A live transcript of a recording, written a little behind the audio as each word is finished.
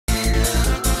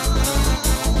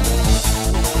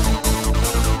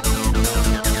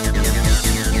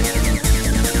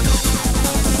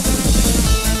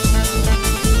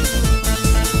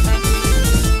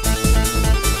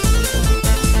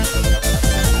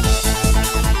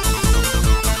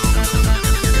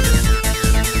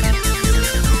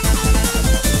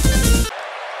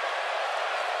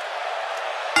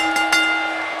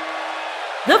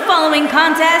The following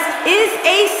contest is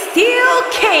a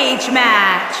steel cage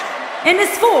match and is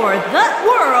for the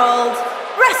World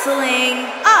Wrestling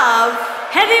of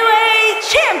Heavyweight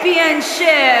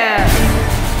Championship.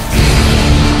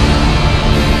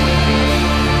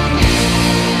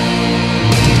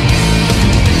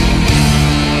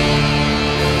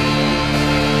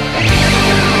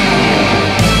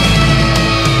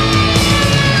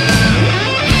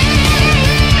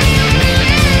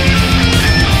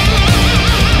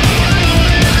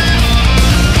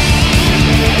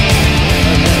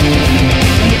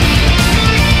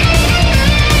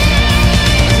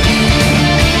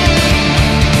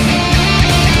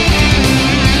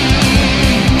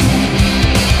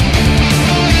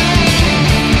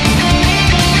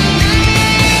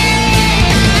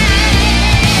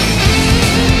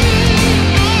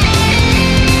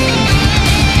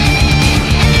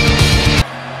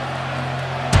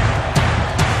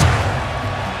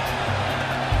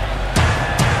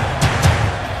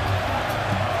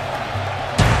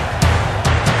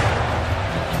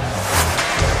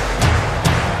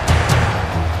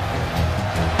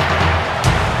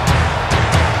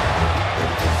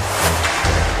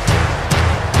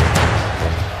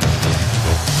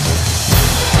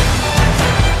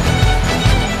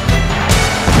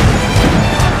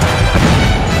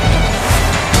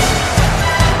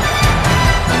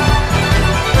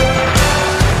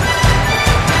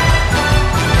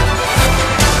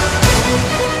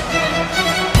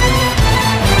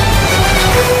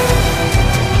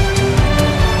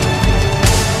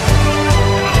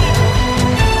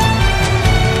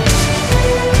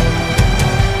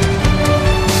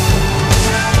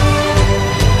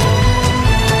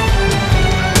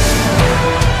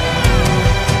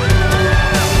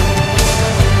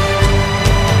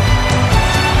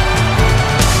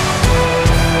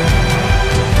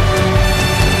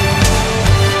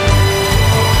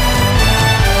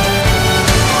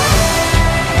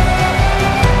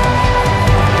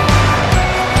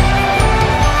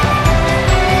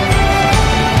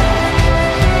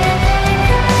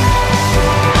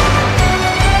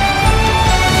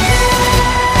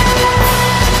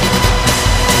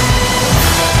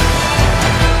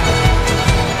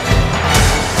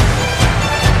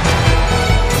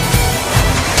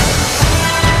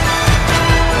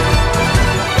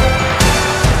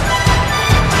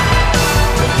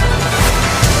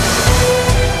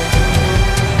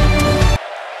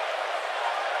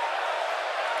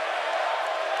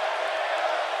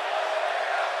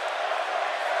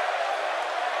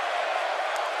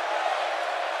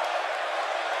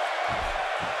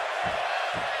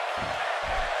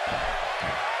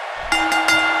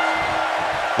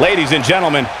 Ladies and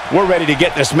gentlemen, we're ready to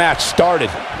get this match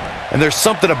started. And there's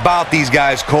something about these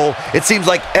guys, Cole. It seems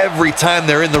like every time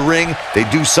they're in the ring, they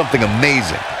do something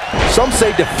amazing. Some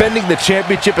say defending the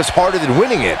championship is harder than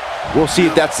winning it. We'll see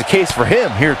if that's the case for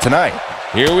him here tonight.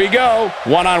 Here we go.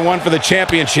 One-on-one for the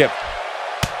championship.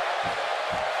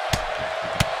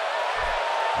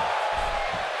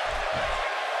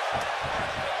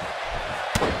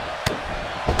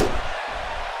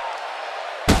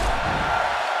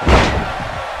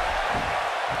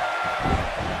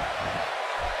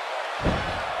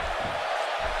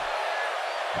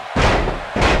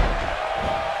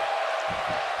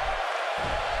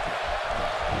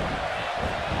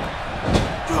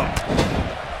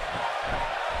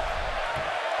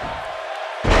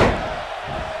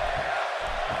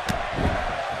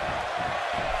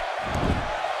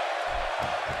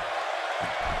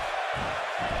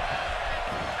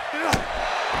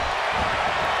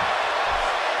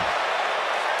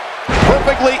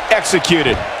 Perfectly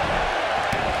executed.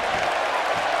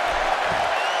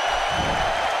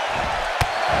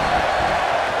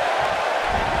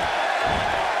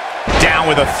 Down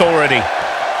with authority.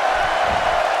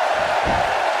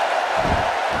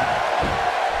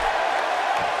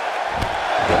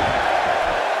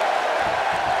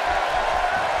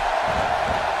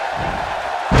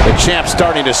 The champ's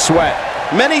starting to sweat.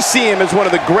 Many see him as one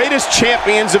of the greatest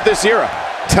champions of this era.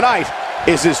 Tonight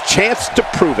is his chance to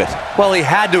prove it. Well, he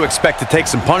had to expect to take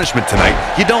some punishment tonight.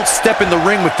 You don't step in the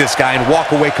ring with this guy and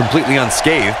walk away completely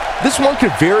unscathed. This one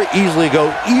could very easily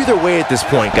go either way at this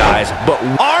point, guys. But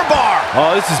armbar!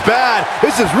 Oh, this is bad.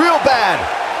 This is real bad.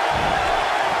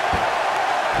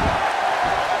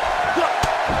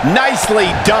 Nicely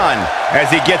done as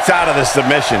he gets out of the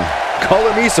submission. Color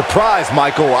me surprised,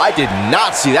 Michael. I did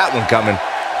not see that one coming.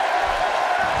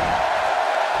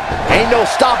 Ain't no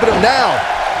stopping him now.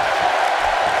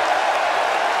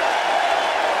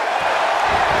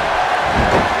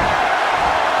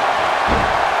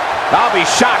 I'll be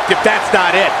shocked if that's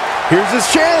not it. Here's his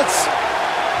chance.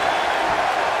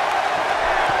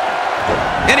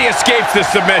 And he escapes the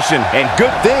submission. And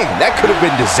good thing. That could have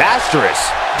been disastrous.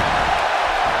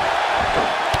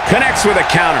 Connects with a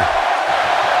counter.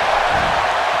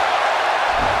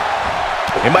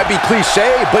 It might be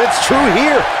cliche, but it's true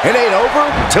here. It ain't over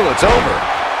till it's over.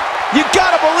 You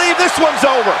gotta believe this one's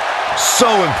over. So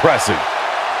impressive.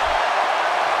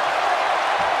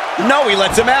 No, he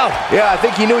lets him out. Yeah, I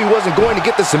think he knew he wasn't going to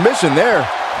get the submission there.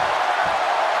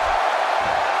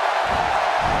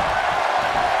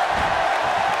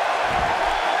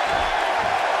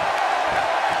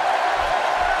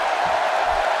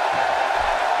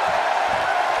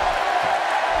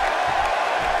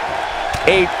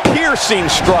 A piercing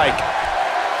strike.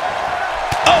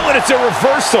 Oh, and it's a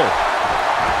reversal.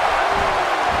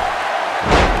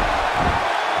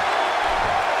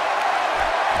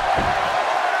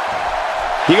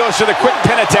 He goes for the quick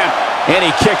pin attempt, and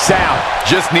he kicks out.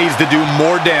 Just needs to do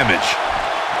more damage.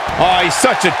 Oh, he's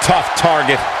such a tough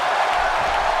target.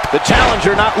 The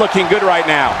challenger not looking good right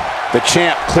now. The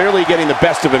champ clearly getting the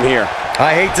best of him here.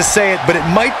 I hate to say it, but it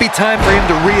might be time for him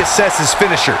to reassess his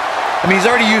finisher. I mean, he's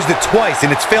already used it twice,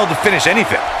 and it's failed to finish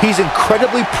anything. He's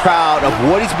incredibly proud of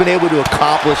what he's been able to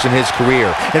accomplish in his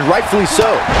career, and rightfully so.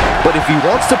 But if he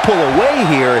wants to pull away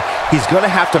here, he's going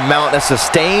to have to mount a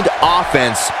sustained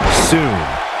offense soon.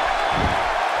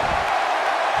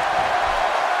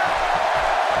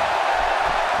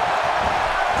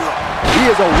 He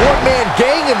is a one-man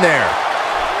gang in there.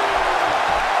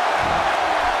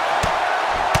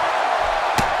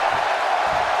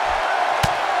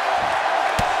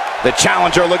 The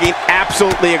challenger looking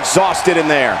absolutely exhausted in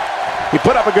there. He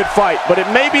put up a good fight, but it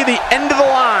may be the end of the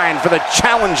line for the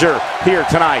challenger here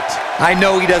tonight. I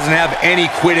know he doesn't have any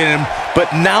quit in him, but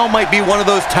now might be one of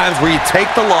those times where you take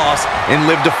the loss and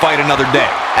live to fight another day.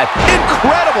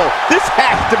 Incredible! This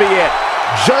has to be it.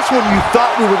 Just when you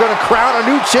thought we were going to crown a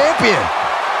new champion.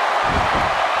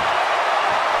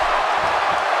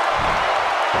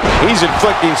 He's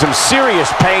inflicting some serious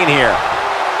pain here.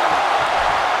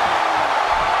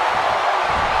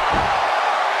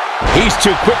 He's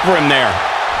too quick for him there.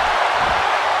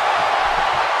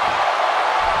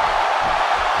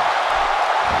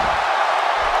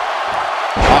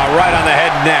 Oh, right on the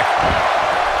head and neck.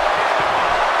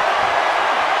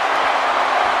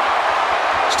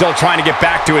 Still trying to get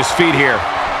back to his feet here.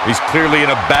 He's clearly in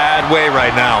a bad way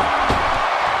right now.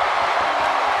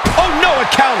 Oh, no, a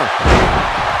counter.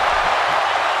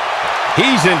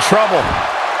 He's in trouble.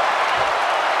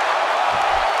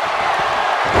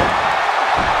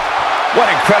 What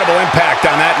incredible impact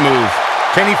on that move.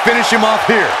 Can he finish him off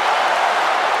here?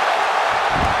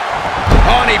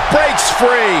 Oh, and he breaks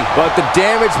free. But the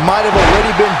damage might have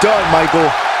already been done, Michael.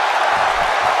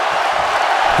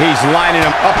 He's lining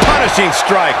him. A punishing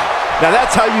strike. Now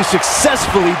that's how you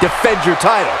successfully defend your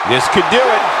title. This could do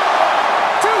it.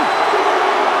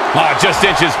 Oh, just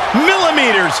inches,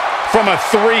 millimeters from a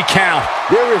 3 count.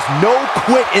 There is no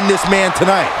quit in this man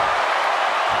tonight.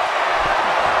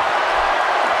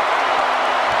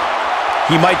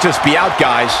 He might just be out,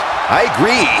 guys. I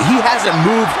agree. He hasn't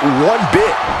moved one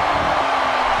bit.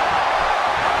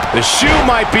 The shoe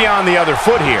might be on the other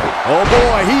foot here. Oh,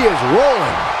 boy, he is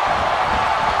rolling.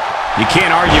 You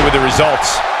can't argue with the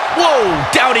results. Whoa,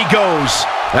 down he goes.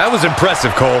 That was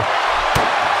impressive, Cole.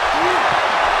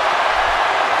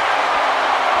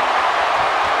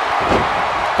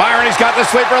 Byron, he's got the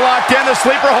sleeper locked in. The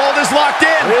sleeper hold is locked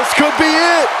in. This could be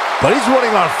it. But he's running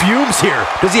on fumes here.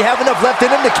 Does he have enough left in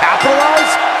him to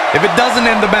capitalize? If it doesn't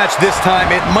end the match this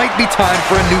time, it might be time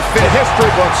for a new The finish.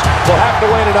 history books will have to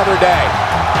wait another day.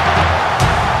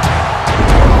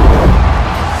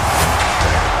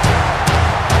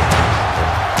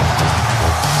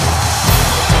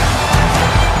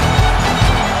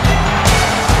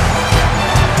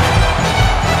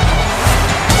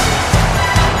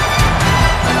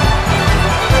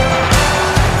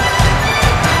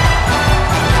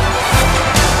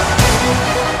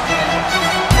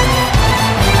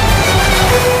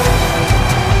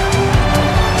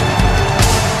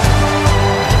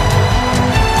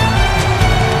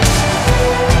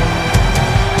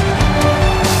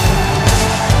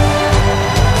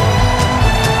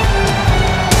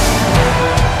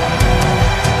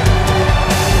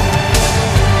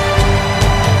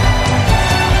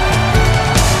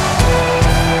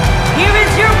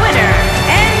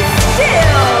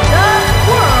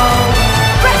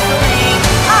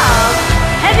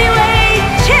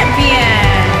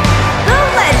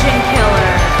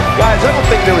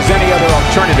 There was any other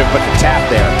alternative but to tap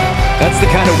there. That's the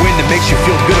kind of win that makes you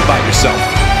feel good about yourself.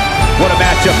 What a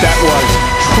matchup that was.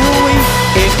 Truly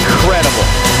incredible.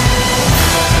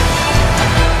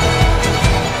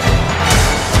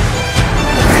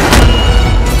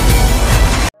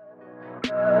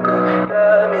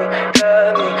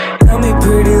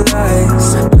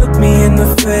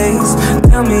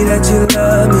 tell me that you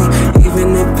love